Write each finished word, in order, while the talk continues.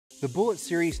The Bullet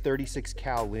Series 36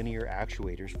 cal linear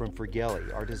actuators from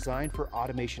Firgelli are designed for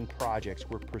automation projects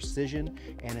where precision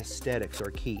and aesthetics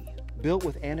are key. Built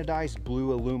with anodized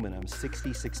blue aluminum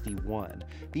 6061,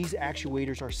 these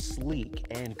actuators are sleek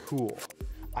and cool,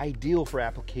 ideal for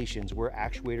applications where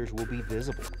actuators will be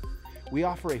visible. We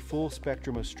offer a full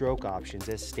spectrum of stroke options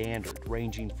as standard,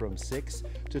 ranging from 6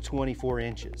 to 24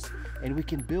 inches, and we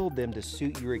can build them to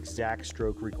suit your exact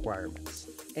stroke requirements.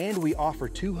 And we offer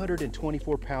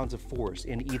 224 pounds of force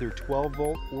in either 12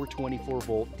 volt or 24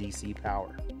 volt DC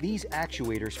power. These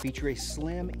actuators feature a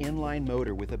slim inline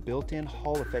motor with a built-in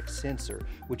Hall effect sensor,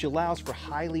 which allows for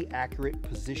highly accurate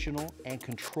positional and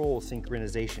control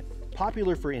synchronization.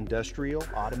 Popular for industrial,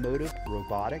 automotive,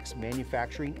 robotics,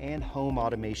 manufacturing, and home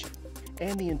automation.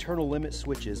 And the internal limit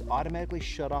switches automatically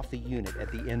shut off the unit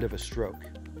at the end of a stroke.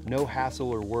 No hassle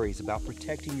or worries about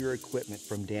protecting your equipment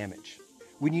from damage.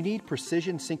 When you need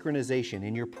precision synchronization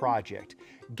in your project,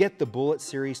 get the Bullet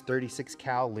Series 36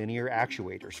 cal linear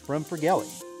actuators from Firgelli.